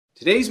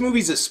Today's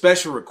movie's a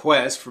special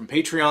request from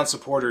Patreon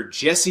supporter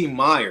Jesse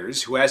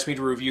Myers, who asked me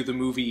to review the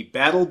movie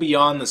Battle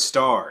Beyond the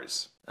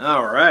Stars.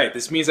 Alright,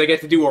 this means I get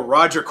to do a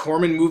Roger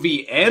Corman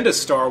movie and a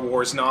Star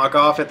Wars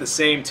knockoff at the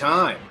same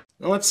time.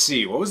 Now let's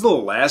see, what was the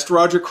last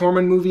Roger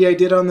Corman movie I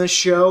did on this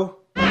show?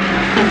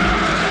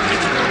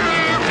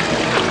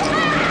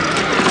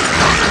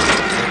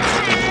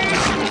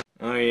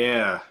 Oh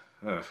yeah.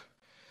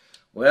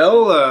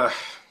 Well,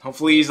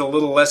 hopefully he's a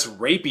little less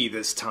rapey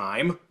this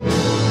time.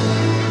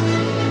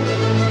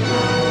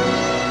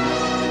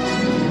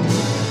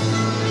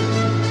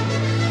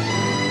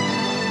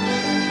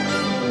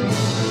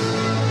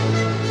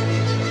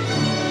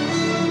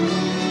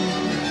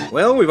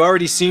 Well, we've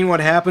already seen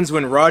what happens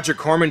when Roger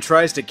Corman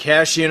tries to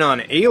cash in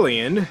on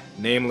Alien,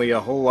 namely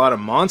a whole lot of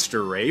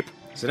monster rape.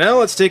 So now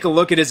let's take a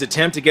look at his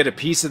attempt to get a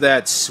piece of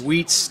that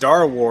sweet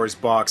Star Wars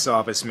box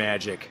office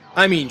magic.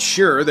 I mean,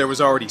 sure, there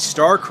was already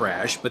Star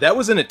Crash, but that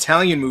was an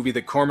Italian movie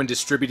that Corman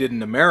distributed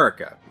in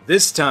America.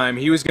 This time,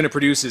 he was going to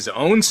produce his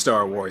own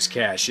Star Wars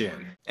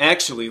cash-in.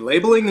 Actually,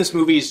 labeling this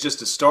movie as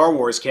just a Star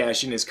Wars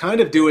cash-in is kind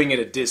of doing it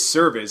a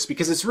disservice,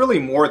 because it's really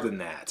more than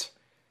that.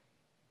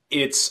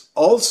 It's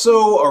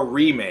also a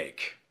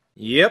remake.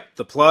 Yep,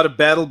 the plot of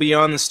Battle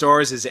Beyond the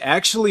Stars is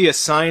actually a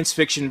science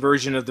fiction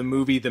version of the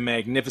movie The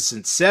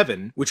Magnificent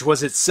Seven, which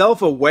was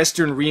itself a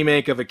Western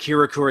remake of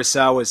Akira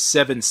Kurosawa's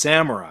Seven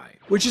Samurai,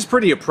 which is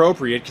pretty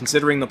appropriate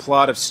considering the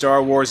plot of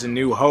Star Wars A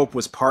New Hope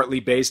was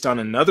partly based on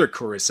another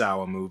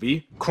Kurosawa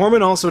movie.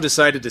 Corman also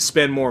decided to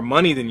spend more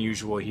money than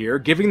usual here,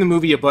 giving the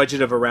movie a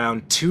budget of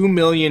around $2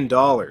 million.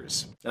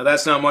 Now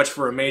that's not much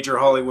for a major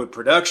Hollywood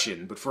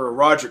production, but for a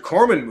Roger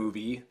Corman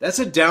movie, that's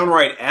a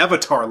downright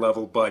Avatar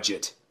level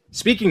budget.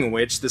 Speaking of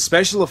which, the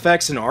special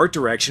effects and art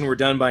direction were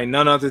done by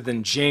none other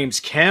than James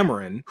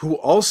Cameron, who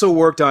also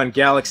worked on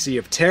Galaxy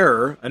of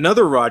Terror,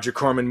 another Roger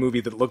Corman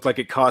movie that looked like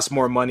it cost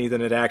more money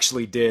than it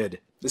actually did.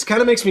 This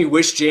kind of makes me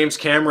wish James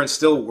Cameron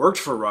still worked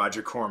for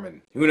Roger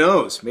Corman. Who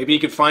knows, maybe he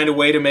could find a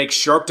way to make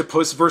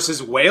Sharktopus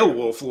vs. Whale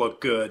Wolf look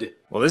good.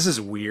 Well, this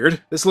is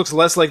weird. This looks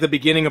less like the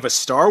beginning of a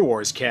Star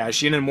Wars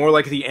cash-in and more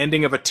like the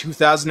ending of a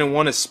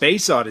 2001 A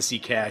Space Odyssey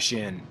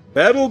cash-in.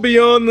 Battle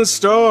Beyond the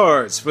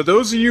Stars, for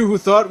those of you who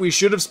thought we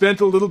should have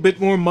spent a little bit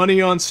more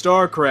money on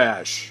Star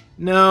Crash.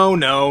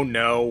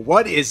 No,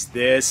 what is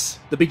this?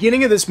 The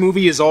beginning of this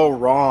movie is all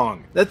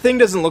wrong. That thing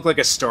doesn't look like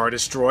a Star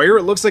Destroyer,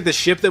 it looks like the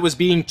ship that was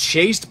being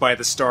chased by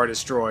the Star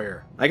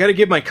Destroyer. I gotta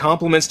give my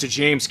compliments to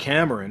James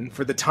Cameron.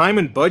 For the time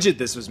and budget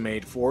this was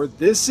made for,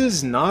 this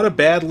is not a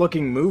bad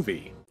looking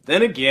movie.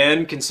 Then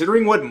again,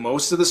 considering what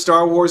most of the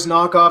Star Wars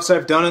knockoffs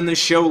I've done in this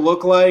show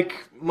look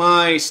like,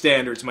 my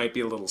standards might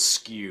be a little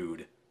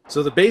skewed.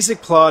 So the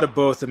basic plot of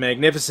both The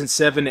Magnificent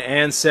Seven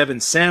and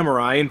Seven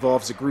Samurai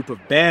involves a group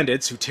of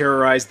bandits who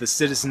terrorize the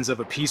citizens of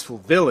a peaceful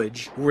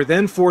village, who were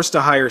then forced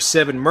to hire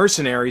 7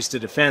 mercenaries to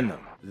defend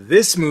them.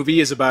 This movie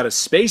is about a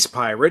space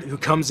pirate who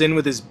comes in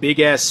with his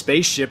big-ass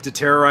spaceship to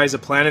terrorize a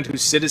planet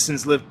whose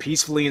citizens live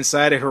peacefully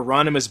inside a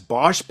Hieronymus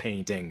Bosch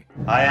painting.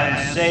 I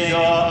am Sador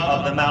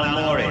of the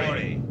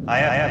Malmori. I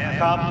have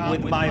come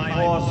with my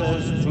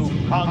forces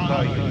to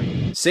conquer you.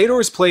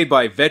 Sador is played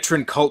by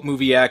veteran cult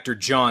movie actor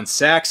John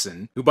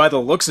Saxon, who by the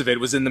looks of it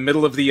was in the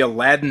middle of the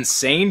Aladdin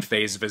Sane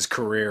phase of his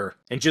career.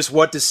 And just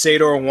what does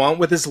Sador want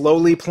with his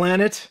lowly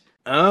planet?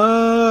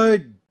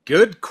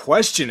 Good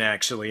question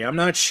actually, I'm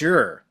not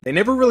sure. They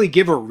never really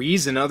give a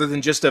reason other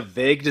than just a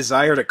vague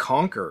desire to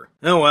conquer.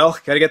 Oh well,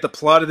 gotta get the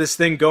plot of this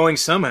thing going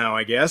somehow,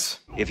 I guess.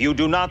 If you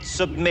do not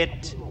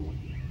submit,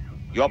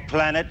 your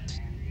planet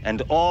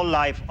and all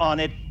life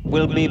on it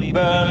will be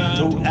burned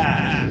to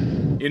ash.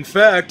 In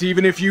fact,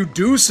 even if you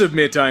do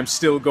submit, I'm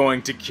still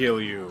going to kill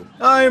you.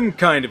 I'm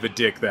kind of a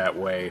dick that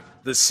way.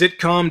 The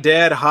sitcom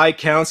dad High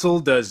Council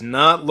does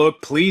not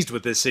look pleased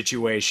with this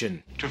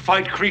situation. To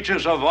fight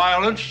creatures of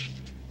violence,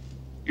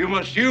 you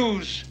must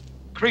use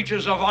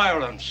creatures of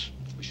violence.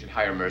 We should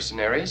hire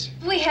mercenaries.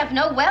 We have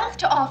no wealth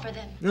to offer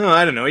them. No,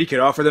 I don't know, you could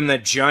offer them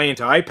that giant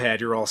iPad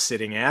you're all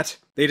sitting at.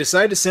 They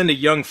decide to send a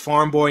young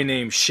farm boy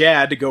named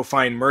Shad to go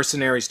find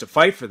mercenaries to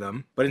fight for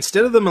them, but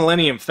instead of the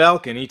Millennium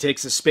Falcon, he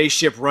takes a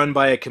spaceship run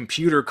by a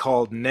computer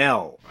called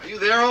Nell. Are you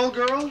there, old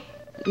girl?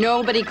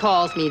 Nobody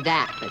calls me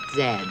that but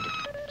Zed.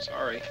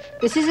 Sorry.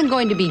 This isn't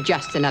going to be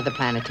just another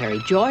planetary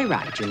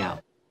joyride, you know.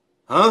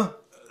 Huh?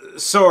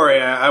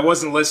 Sorry, I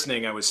wasn't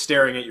listening. I was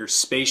staring at your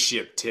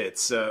spaceship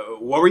tits.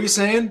 What were you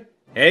saying?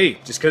 Hey,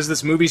 just because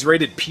this movie's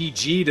rated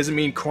PG doesn't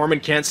mean Corman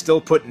can't still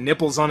put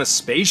nipples on a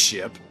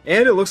spaceship.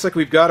 And it looks like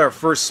we've got our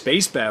first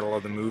space battle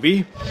of the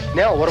movie.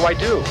 Nell, what do I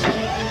do?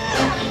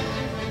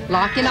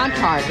 Lock in on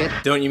target.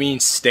 Don't you mean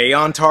stay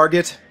on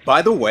target?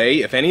 By the way,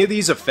 if any of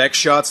these effect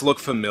shots look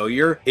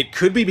familiar, it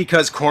could be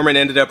because Corman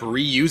ended up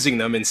reusing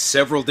them in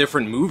several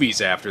different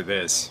movies after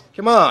this.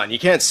 Come on, you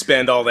can't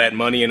spend all that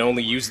money and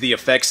only use the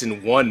effects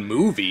in one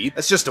movie.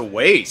 That's just a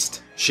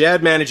waste.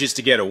 Shad manages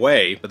to get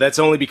away, but that's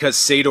only because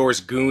Sador's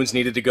goons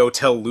needed to go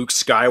tell Luke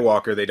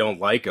Skywalker they don't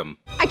like him.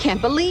 I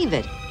can't believe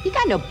it. You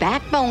got no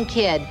backbone,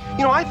 kid.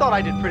 You know, I thought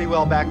I did pretty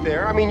well back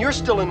there. I mean, you're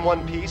still in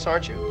one piece,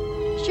 aren't you?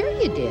 Sure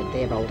you did.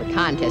 They ever hold a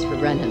contest for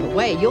running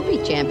away, you'll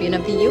be champion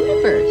of the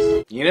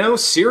universe. You know,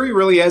 Siri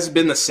really hasn't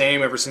been the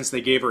same ever since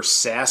they gave her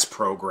SAS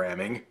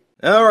programming.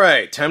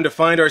 Alright, time to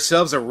find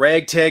ourselves a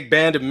ragtag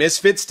band of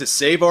misfits to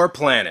save our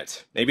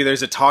planet. Maybe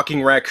there's a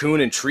talking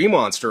raccoon and tree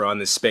monster on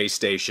this space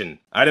station.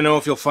 I don't know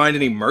if you'll find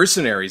any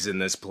mercenaries in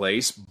this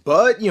place,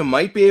 but you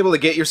might be able to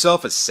get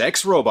yourself a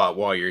sex robot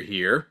while you're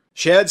here.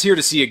 Shad's here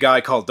to see a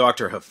guy called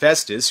Dr.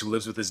 Hephaestus who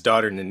lives with his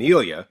daughter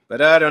Nenelia,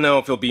 but I don't know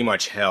if he'll be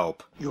much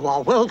help. You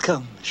are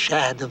welcome,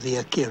 Shad of the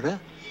Akira.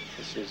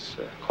 This is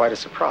quite a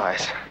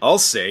surprise. I'll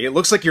say, it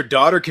looks like your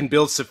daughter can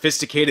build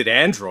sophisticated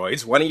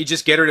androids. Why don't you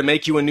just get her to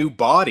make you a new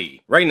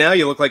body? Right now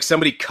you look like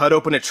somebody cut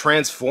open a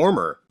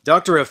transformer.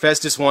 Dr.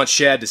 Hephaestus wants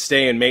Shad to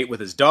stay and mate with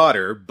his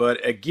daughter,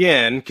 but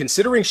again,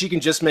 considering she can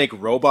just make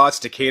robots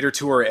to cater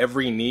to her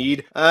every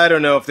need, I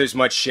don't know if there's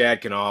much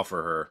Shad can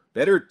offer her.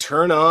 Better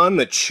turn on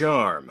the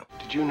charm.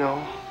 Did you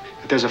know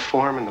that there's a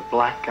form in the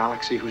Black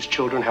Galaxy whose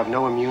children have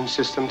no immune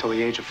system till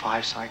the age of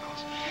 5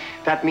 cycles?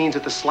 That means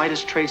at the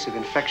slightest trace of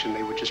infection,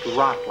 they would just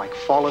rot like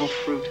fallen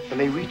fruit when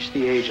they reach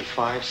the age of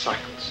 5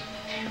 cycles.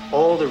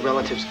 All the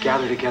relatives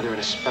gather together in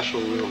a special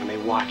room and they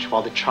watch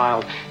while the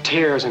child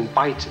tears and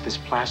bites at this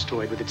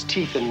plastoid with its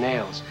teeth and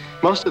nails.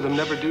 Most of them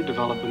never do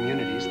develop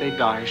immunities. They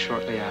die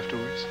shortly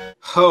afterwards.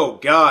 Oh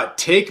god,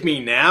 take me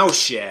now,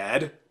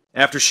 Shad.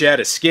 After Shad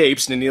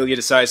escapes, Nenelia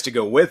decides to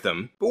go with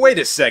him. But wait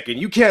a second,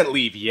 you can't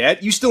leave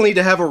yet. You still need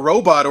to have a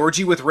robot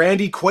orgy with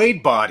Randy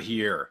Quaidbot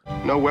here.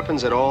 No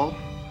weapons at all?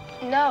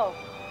 No.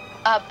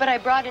 But I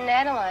brought an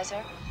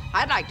analyzer.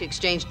 I'd like to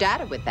exchange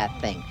data with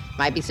that thing.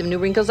 Might be some new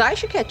wrinkles I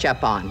should catch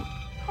up on.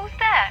 Who's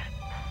that?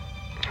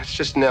 It's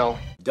just Nell.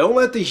 Don't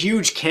let the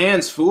huge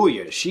cans fool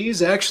you.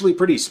 She's actually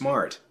pretty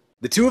smart.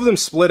 The two of them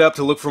split up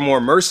to look for more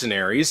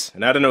mercenaries,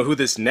 and I don't know who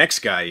this next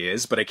guy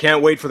is, but I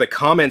can't wait for the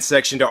comment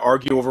section to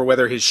argue over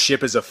whether his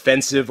ship is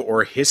offensive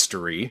or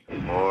history.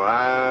 For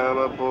I'm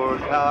a poor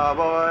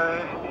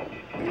cowboy,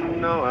 you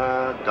know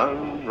I've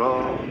done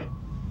wrong.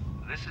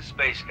 This is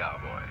Space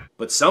Cowboy.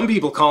 But some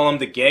people call him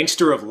the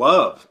gangster of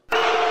love.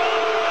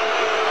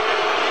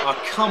 Oh,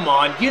 come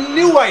on, you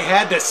knew I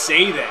had to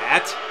say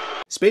that!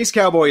 Space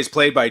Cowboy is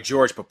played by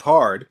George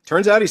Papard.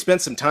 Turns out he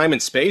spent some time in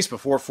space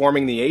before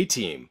forming the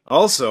A-Team.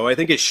 Also, I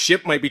think his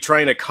ship might be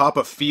trying to cop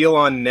a feel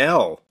on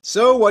Nell.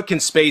 So what can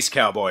Space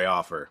Cowboy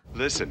offer?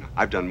 Listen,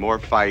 I've done more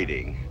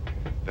fighting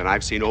than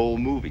I've seen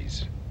old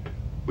movies.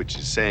 Which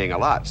is saying a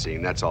lot,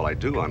 seeing that's all I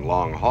do on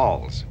long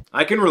hauls.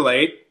 I can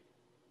relate.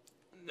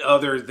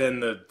 Other than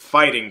the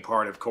fighting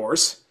part, of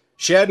course.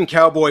 Shad and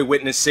Cowboy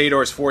witness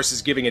Sador's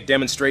forces giving a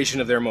demonstration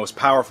of their most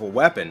powerful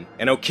weapon.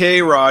 And okay,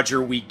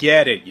 Roger, we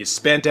get it. You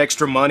spent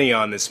extra money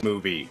on this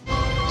movie.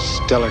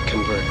 Stellar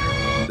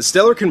Converter. The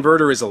Stellar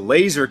Converter is a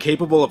laser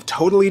capable of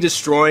totally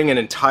destroying an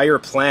entire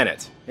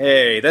planet.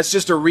 Hey, that's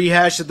just a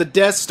rehash of the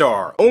Death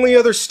Star. Only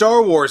other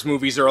Star Wars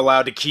movies are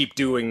allowed to keep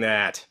doing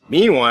that.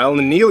 Meanwhile,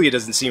 Nenelia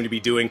doesn't seem to be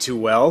doing too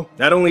well.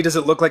 Not only does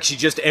it look like she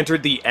just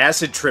entered the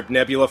Acid Trip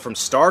Nebula from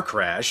Star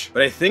Crash,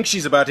 but I think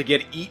she's about to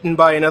get eaten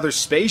by another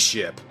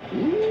spaceship.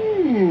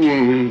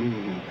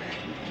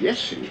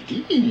 Yes,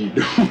 indeed.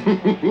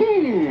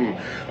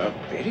 A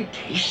very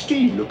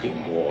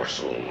tasty-looking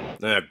morsel.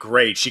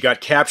 Great. She got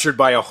captured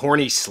by a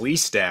horny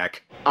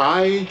Sleestack.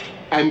 I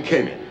am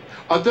Kenan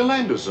of the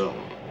Lando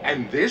Zone,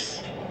 and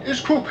this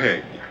is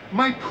Kopeg,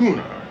 my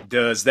puna.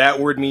 Does that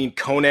word mean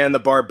Conan the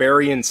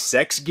Barbarian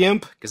sex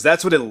gimp? Because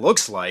that's what it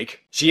looks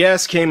like. She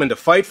asks Kamen to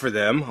fight for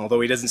them, although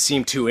he doesn't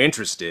seem too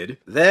interested.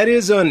 That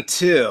is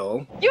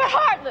until... You're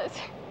heartless!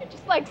 You're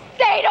just like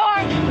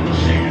Sador!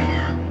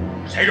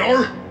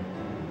 Sador?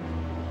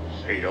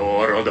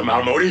 Sador of the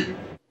Malmodi?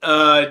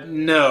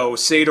 No,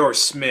 Sador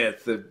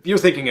Smith. You're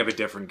thinking of a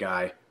different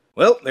guy.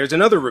 Well, there's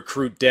another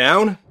recruit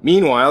down.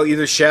 Meanwhile,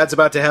 either Shad's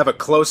about to have a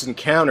close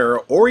encounter,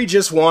 or he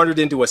just wandered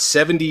into a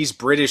 70s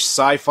British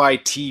sci-fi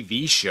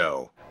TV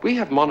show. We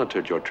have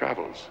monitored your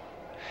travels.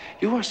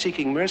 You are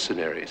seeking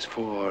mercenaries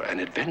for an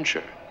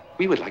adventure.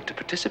 We would like to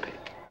participate.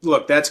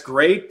 Look, that's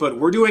great, but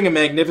we're doing a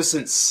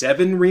Magnificent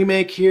 7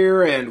 remake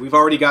here, and we've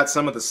already got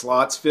some of the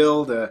slots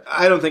filled.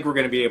 I don't think we're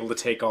going to be able to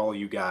take all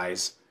you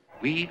guys.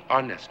 We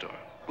are Nestor.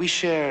 We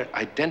share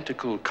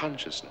identical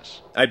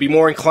consciousness. I'd be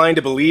more inclined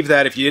to believe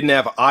that if you didn't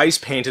have eyes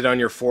painted on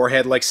your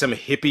forehead like some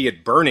hippie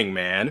at Burning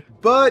Man.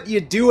 But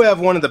you do have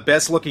one of the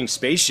best-looking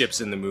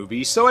spaceships in the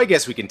movie, so I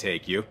guess we can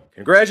take you.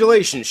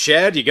 Congratulations,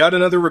 Shad, you got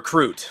another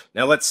recruit.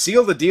 Now let's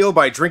seal the deal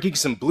by drinking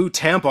some blue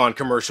tampon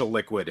commercial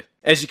liquid.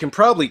 As you can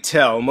probably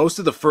tell, most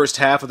of the first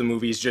half of the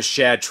movie is just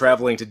Shad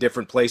traveling to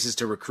different places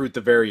to recruit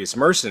the various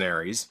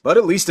mercenaries, but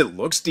at least it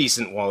looks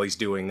decent while he's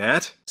doing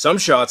that. Some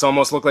shots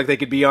almost look like they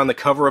could be on the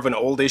cover of an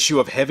old issue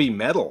of Heavy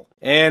Metal.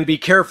 And be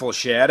careful,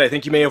 Shad, I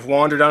think you may have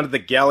wandered onto the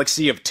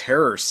Galaxy of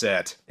Terror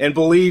set. And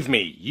believe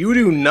me, you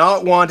do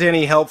not want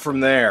any help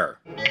from there.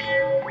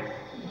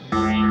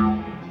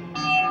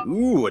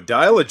 Ooh, Ooh, a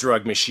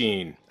dial-a-drug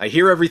machine. I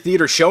hear every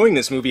theater showing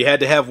this movie had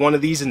to have one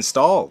of these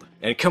installed.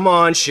 And come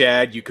on,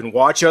 Shad, you can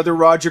watch other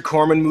Roger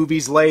Corman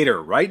movies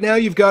later. Right now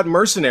you've got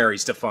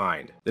Mercenaries to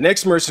find. The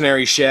next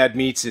mercenary Shad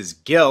meets is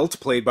Gelt,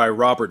 played by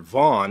Robert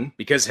Vaughn.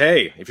 Because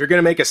hey, if you're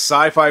gonna make a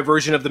sci-fi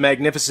version of The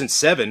Magnificent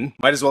Seven,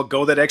 might as well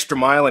go that extra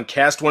mile and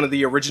cast one of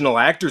the original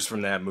actors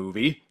from that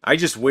movie. I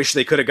just wish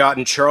they could have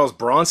gotten Charles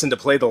Bronson to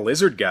play the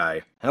lizard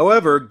guy.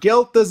 However,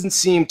 Gelt doesn't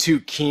seem too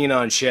keen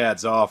on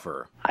Shad's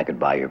offer. I could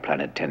buy your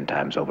planet 10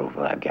 times over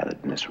what I've gathered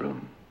in this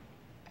room.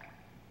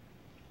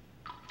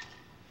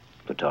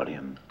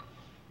 Plutonium.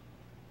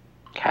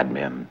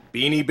 Cadmium.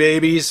 Beanie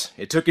Babies.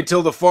 It took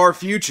until the far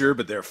future,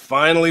 but they're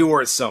finally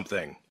worth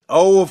something.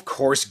 Oh, of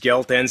course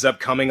Gelt ends up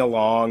coming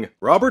along.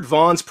 Robert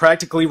Vaughn's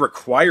practically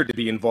required to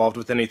be involved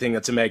with anything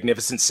that's a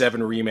Magnificent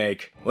Seven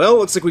remake. Well,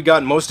 looks like we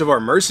got most of our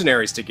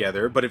mercenaries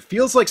together, but it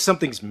feels like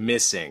something's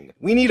missing.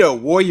 We need a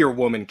warrior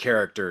woman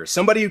character,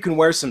 somebody who can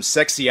wear some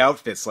sexy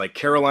outfits like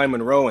Caroline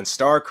Munro in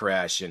Star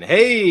Crash, and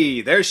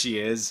hey, there she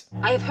is.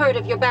 I have heard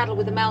of your battle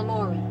with the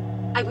Malmori.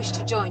 I wish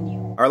to join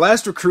you. Our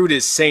last recruit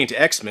is Saint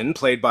X-Men,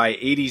 played by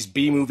 80s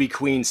B-movie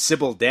queen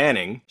Sybil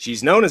Danning.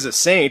 She's known as a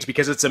saint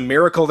because it's a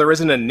miracle there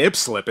isn't a nip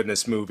slip in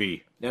this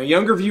movie. Now,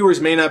 younger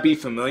viewers may not be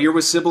familiar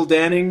with Sybil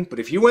Danning, but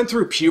if you went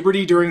through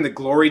puberty during the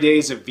glory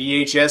days of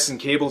VHS and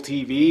cable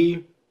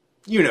TV,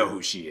 you know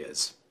who she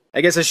is.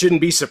 I guess I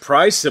shouldn't be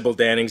surprised Sybil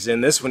Danning's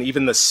in this when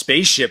even the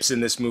spaceships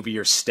in this movie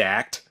are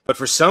stacked. But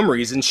for some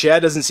reason,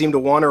 Shad doesn't seem to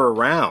want her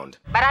around.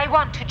 But I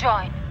want to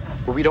join.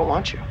 Well, we don't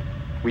want you.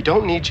 We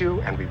don't need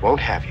you, and we won't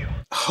have you.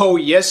 Oh,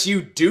 yes,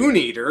 you do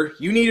need her.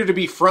 You need her to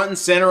be front and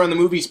center on the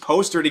movie's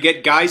poster to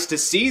get guys to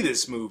see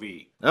this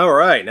movie.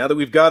 Alright, now that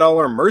we've got all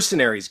our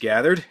mercenaries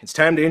gathered, it's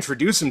time to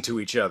introduce them to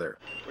each other.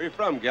 Where you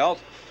from, Gelt?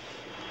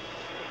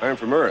 I'm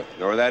from Earth.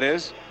 Know where that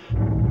is?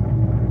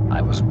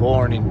 I was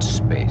born in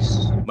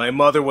space. My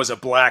mother was a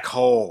black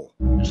hole.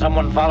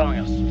 Someone following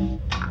us.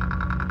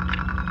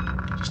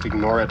 Just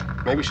ignore it.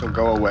 Maybe she'll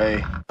go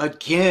away.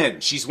 Again,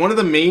 she's one of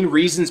the main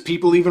reasons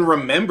people even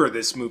remember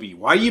this movie.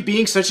 Why are you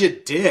being such a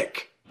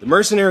dick? The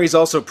mercenaries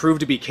also proved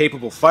to be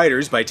capable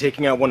fighters by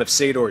taking out one of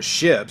Sador's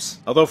ships,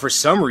 although for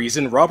some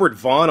reason, Robert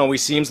Vaughn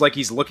always seems like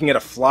he's looking at a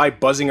fly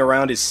buzzing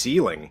around his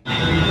ceiling.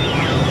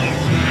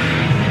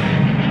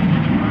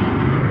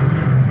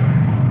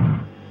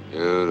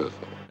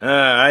 Beautiful.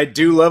 I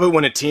do love it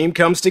when a team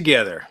comes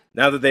together.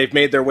 Now that they've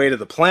made their way to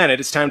the planet,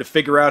 it's time to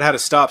figure out how to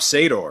stop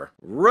Sador.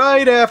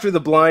 Right after the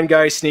blind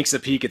guy sneaks a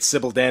peek at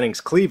Sybil Danning's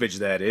cleavage,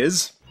 that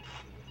is.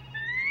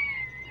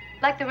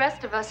 Like the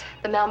rest of us,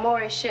 the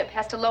Malmori ship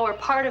has to lower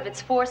part of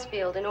its force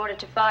field in order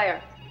to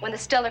fire. When the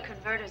stellar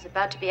converter is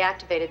about to be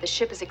activated, the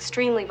ship is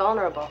extremely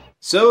vulnerable.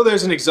 So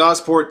there's an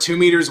exhaust port 2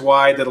 meters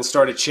wide that'll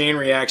start a chain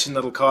reaction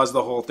that'll cause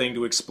the whole thing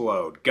to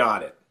explode.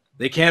 Got it.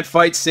 They can't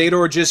fight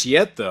Sador just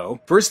yet, though.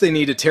 First they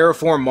need to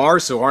terraform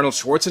Mars so Arnold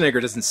Schwarzenegger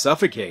doesn't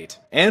suffocate.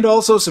 And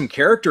also some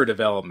character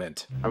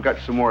development. I've got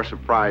some more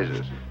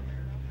surprises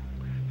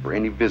for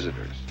any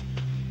visitors.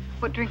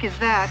 What drink is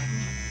that?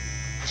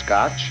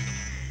 Scotch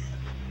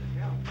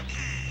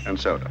and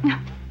soda.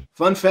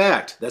 Fun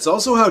fact, that's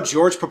also how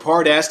George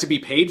Papard asked to be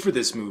paid for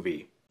this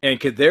movie. And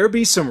could there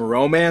be some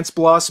romance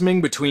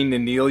blossoming between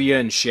Nenelia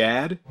and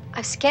Shad?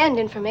 I've scanned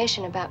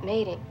information about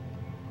mating.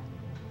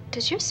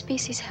 Does your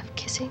species have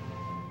kissing?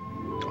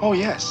 Oh,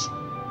 yes.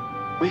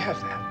 We have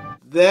that.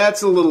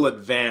 That's a little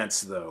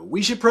advanced, though.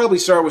 We should probably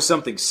start with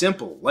something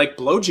simple, like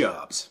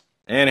blowjobs.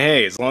 And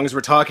hey, as long as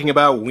we're talking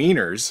about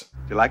wieners.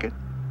 You like it?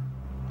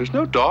 There's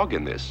no dog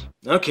in this.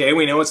 Okay,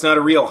 we know it's not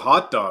a real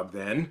hot dog,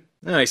 then.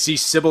 I see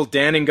Sybil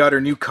Danning got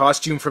her new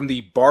costume from the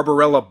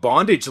Barbarella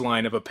Bondage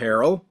line of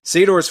apparel.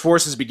 Sador's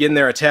forces begin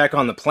their attack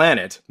on the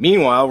planet.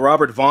 Meanwhile,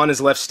 Robert Vaughn is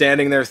left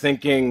standing there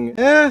thinking,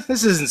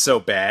 this isn't so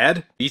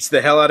bad. Beats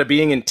the hell out of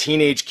being in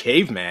Teenage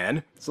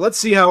Caveman. So let's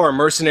see how our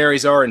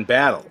mercenaries are in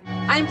battle.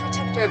 I'm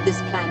protector of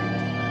this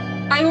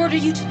planet. I order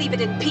you to leave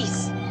it in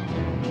peace.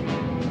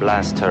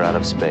 Blast her out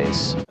of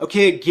space.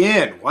 Okay,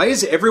 again, why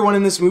is everyone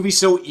in this movie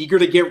so eager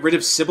to get rid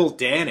of Sybil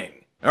Danning?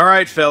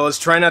 Alright fellas,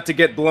 try not to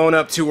get blown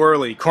up too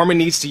early. Corman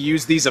needs to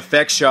use these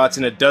effect shots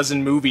in a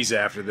dozen movies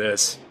after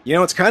this. You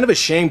know, it's kind of a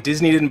shame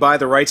Disney didn't buy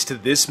the rights to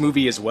this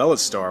movie as well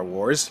as Star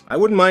Wars. I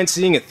wouldn't mind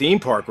seeing a theme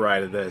park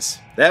ride of this.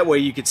 That way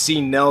you could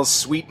see Nell's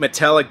sweet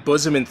metallic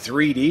bosom in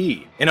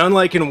 3D. And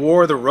unlike in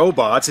War of the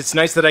Robots, it's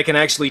nice that I can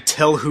actually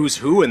tell who's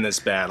who in this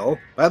battle.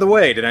 By the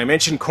way, did I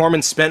mention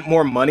Corman spent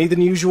more money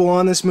than usual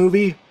on this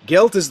movie?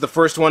 Gelt is the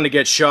first one to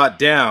get shot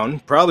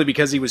down, probably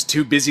because he was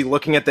too busy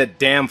looking at that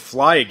damn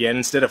fly again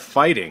instead of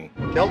fighting.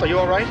 Gelt, are you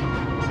alright?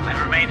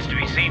 That remains to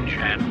be seen,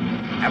 Chad.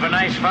 Have a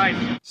nice fight.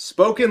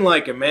 Spoken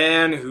like a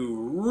man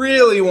who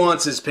really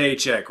wants his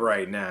paycheck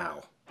right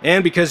now.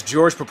 And because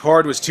George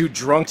Papard was too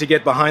drunk to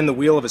get behind the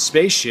wheel of a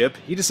spaceship,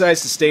 he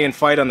decides to stay and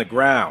fight on the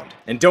ground.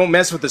 And don't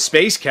mess with the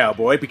space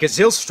cowboy, because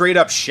he'll straight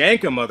up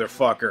shank a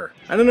motherfucker.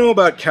 I don't know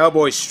about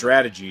cowboy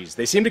strategies.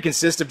 They seem to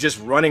consist of just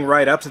running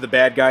right up to the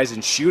bad guys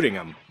and shooting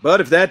them.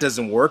 But if that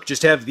doesn't work,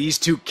 just have these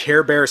two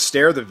Care Bears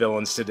stare the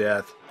villains to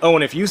death. Oh,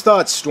 and if you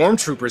thought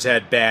stormtroopers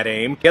had bad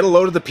aim, get a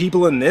load of the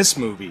people in this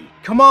movie.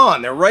 Come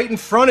on, they're right in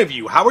front of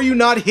you. How are you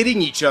not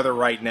hitting each other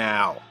right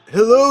now?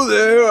 Hello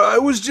there, I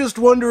was just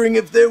wondering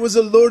if there was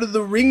a Lord of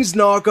the Rings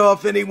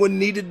knockoff anyone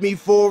needed me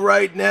for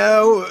right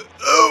now.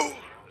 Oh,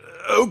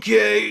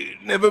 okay,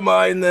 never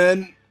mind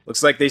then.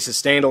 Looks like they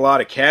sustained a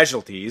lot of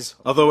casualties,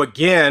 although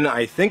again,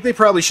 I think they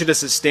probably should have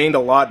sustained a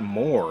lot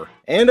more.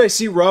 And I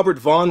see Robert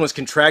Vaughn was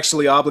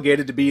contractually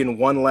obligated to be in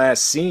one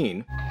last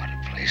scene. What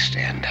a place to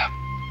end up.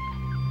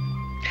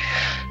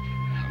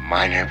 A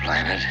minor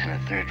planet in a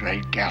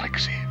third-rate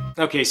galaxy.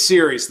 Okay,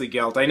 seriously,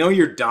 Gelt, I know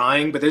you're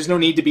dying, but there's no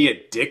need to be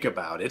a dick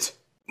about it.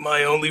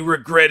 My only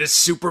regret is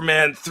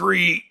Superman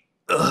 3.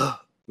 Ugh.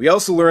 We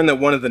also learn that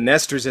one of the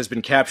Nestors has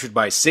been captured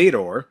by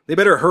Sador. They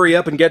better hurry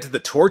up and get to the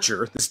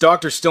torture. This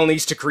doctor still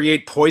needs to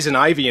create Poison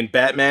Ivy in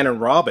Batman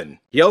and Robin.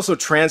 He also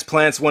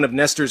transplants one of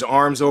Nestor's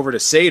arms over to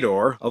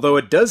Sador, although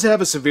it does have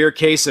a severe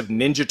case of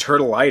Ninja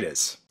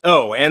Turtle-itis.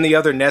 Oh, and the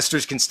other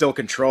Nestors can still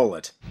control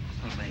it.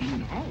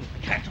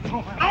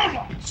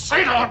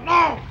 Sador,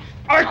 no!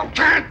 I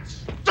can't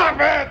stop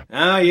it!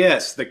 Ah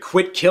yes, the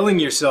quit killing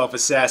yourself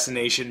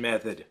assassination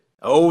method.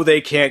 Oh, they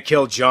can't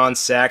kill John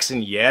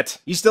Saxon yet.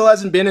 He still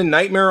hasn't been in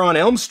Nightmare on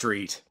Elm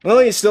Street.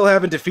 Well, you still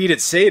haven't defeated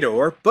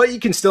Sador, but you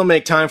can still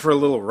make time for a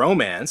little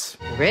romance.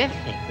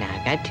 Terrific. Now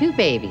I've got 2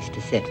 babies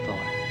to sit for.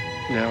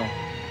 No,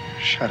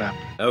 shut up.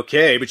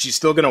 Okay, but she's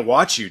still gonna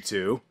watch you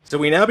two. So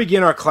we now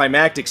begin our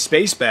climactic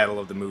space battle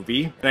of the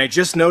movie, and I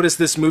just noticed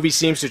this movie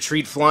seems to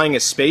treat flying a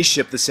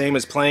spaceship the same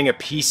as playing a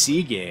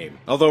PC game.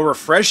 Although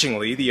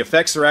refreshingly, the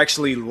effects are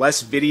actually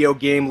less video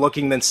game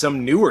looking than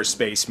some newer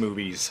space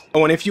movies.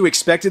 Oh, and if you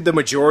expected the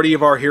majority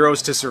of our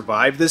heroes to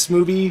survive this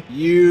movie,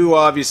 you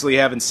obviously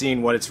haven't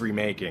seen what it's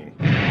remaking.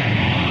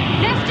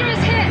 Nestor is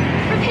hit!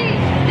 Repeat,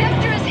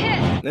 Nestor is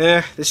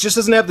hit! This just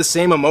doesn't have the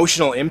same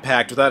emotional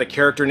impact without a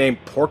character named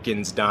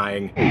Porkins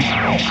dying.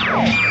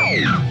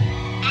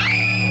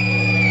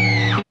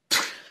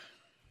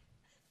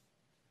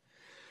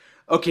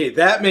 Okay,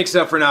 that makes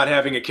up for not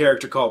having a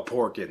character called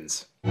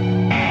Porkins.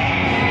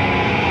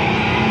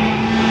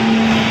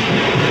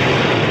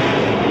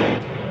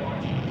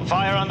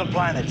 Fire on the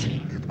planet.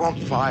 It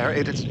won't fire.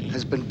 It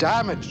has been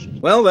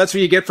damaged. Well, that's what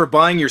you get for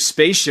buying your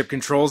spaceship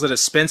controls at a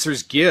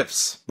Spencer's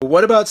Gifts. But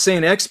what about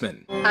St.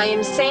 X-Men? I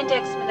am Saint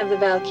Exman of the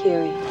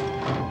Valkyrie.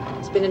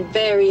 It's been a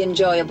very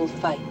enjoyable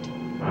fight.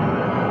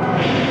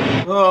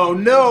 Oh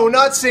no,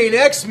 not St.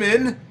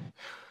 X-Men!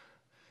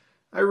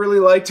 I really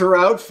liked her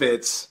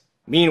outfits.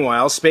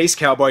 Meanwhile, Space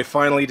Cowboy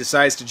finally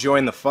decides to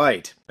join the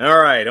fight.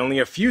 Alright, only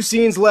a few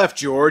scenes left,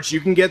 George. You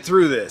can get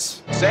through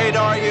this.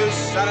 Sador, you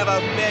son of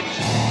a bitch!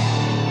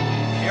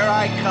 Here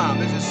I come.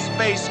 This is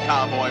Space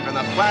Cowboy from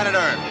the planet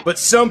Earth. But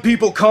some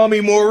people call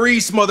me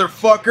Maurice,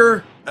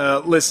 motherfucker!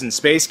 Listen,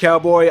 Space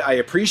Cowboy, I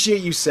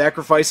appreciate you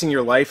sacrificing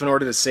your life in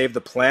order to save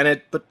the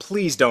planet, but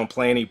please don't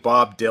play any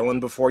Bob Dylan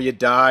before you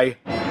die.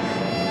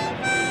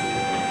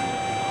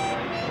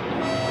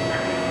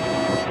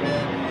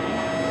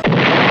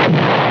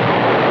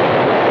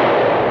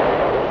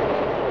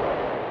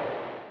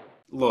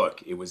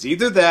 Look, it was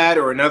either that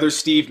or another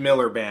Steve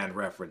Miller Band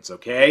reference,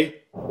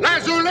 okay?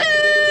 Lazuli!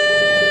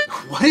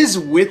 What is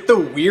with the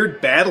weird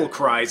battle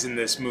cries in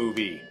this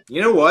movie?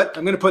 You know what?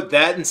 I'm gonna put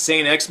that and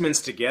St. X-Men's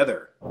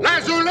together.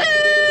 Lazuli!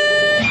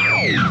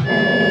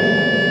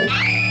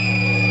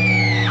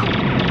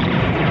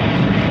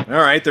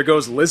 Alright, there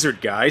goes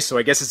Lizard Guy, so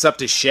I guess it's up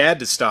to Shad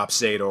to stop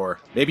Sador.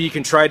 Maybe you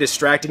can try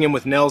distracting him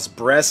with Nell's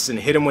breasts and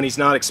hit him when he's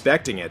not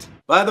expecting it.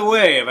 By the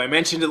way, have I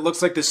mentioned it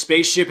looks like the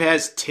spaceship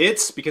has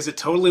tits? Because it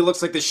totally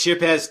looks like the ship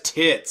has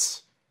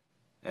tits.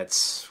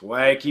 That's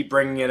why I keep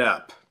bringing it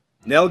up.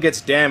 Nell gets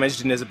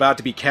damaged and is about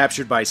to be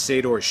captured by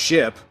Sador's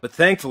ship, but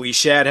thankfully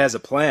Shad has a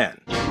plan.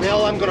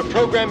 Nell, I'm gonna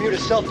program you to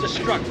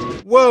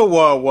self-destruct. Whoa,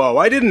 whoa, whoa,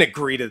 I didn't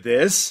agree to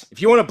this.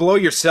 If you want to blow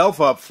yourself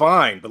up,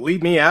 fine, but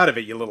leave me out of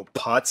it, you little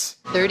putz.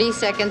 30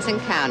 seconds and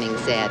counting,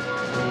 Zed.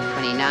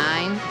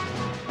 29,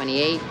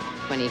 28,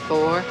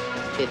 24,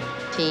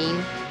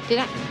 15. Did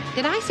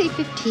I say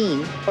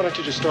 15? Why don't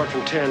you just start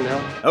from 10,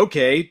 Nell?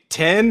 Okay,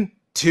 10,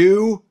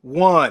 2,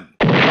 1.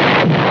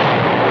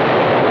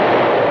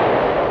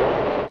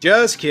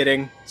 Just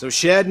kidding. So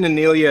Shad and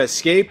Anelia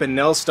escape and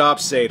Nell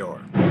stops Sador.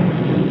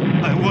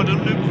 I want to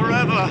live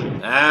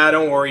forever. Ah,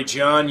 don't worry,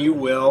 John, you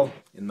will.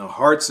 In the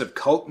hearts of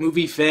cult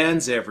movie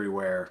fans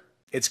everywhere.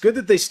 It's good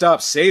that they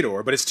stopped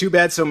Sador, but it's too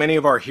bad so many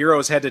of our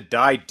heroes had to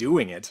die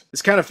doing it.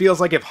 This kind of feels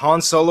like if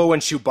Han Solo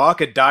and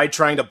Chewbacca died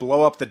trying to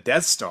blow up the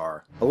Death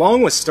Star.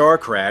 Along with Star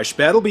Crash,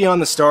 Battle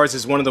Beyond the Stars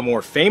is one of the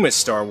more famous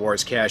Star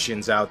Wars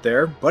cash-ins out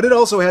there, but it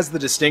also has the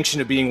distinction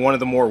of being one of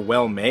the more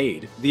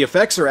well-made. The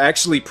effects are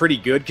actually pretty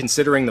good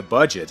considering the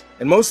budget,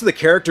 and most of the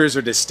characters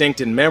are distinct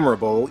and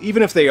memorable,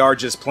 even if they are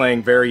just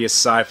playing various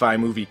sci-fi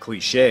movie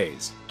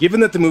cliches.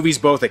 Given that the movie's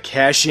both a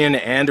cash-in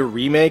and a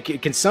remake,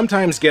 it can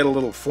sometimes get a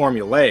little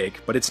formulaic,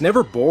 but it's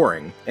never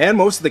boring, and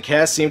most of the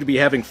cast seem to be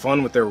having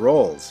fun with their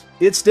roles.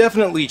 It's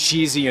definitely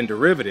cheesy and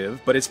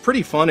derivative, but it's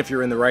pretty fun if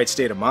you're in the right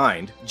state of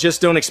mind.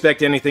 Just don't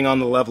expect anything on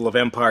the level of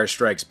Empire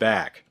Strikes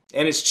Back.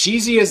 And as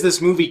cheesy as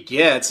this movie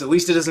gets, at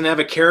least it doesn't have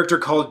a character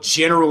called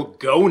General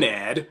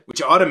Gonad,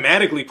 which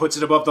automatically puts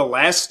it above the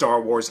last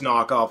Star Wars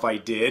knockoff I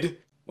did.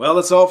 Well,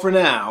 that's all for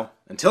now.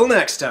 Until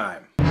next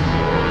time.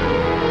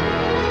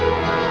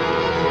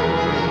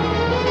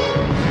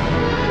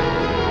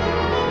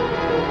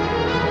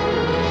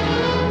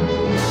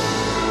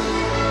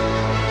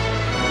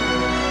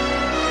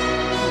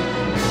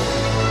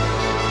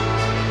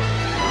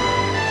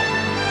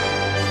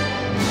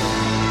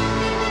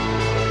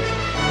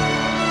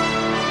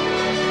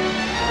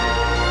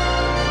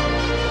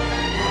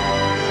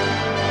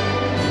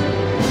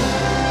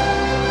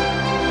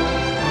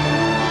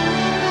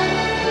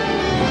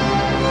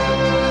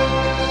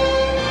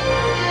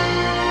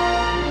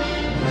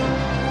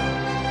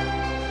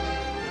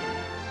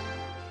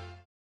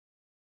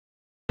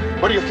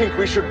 What do you think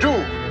we should do?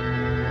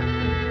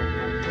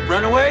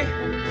 Run away?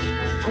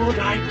 Good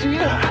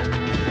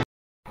idea.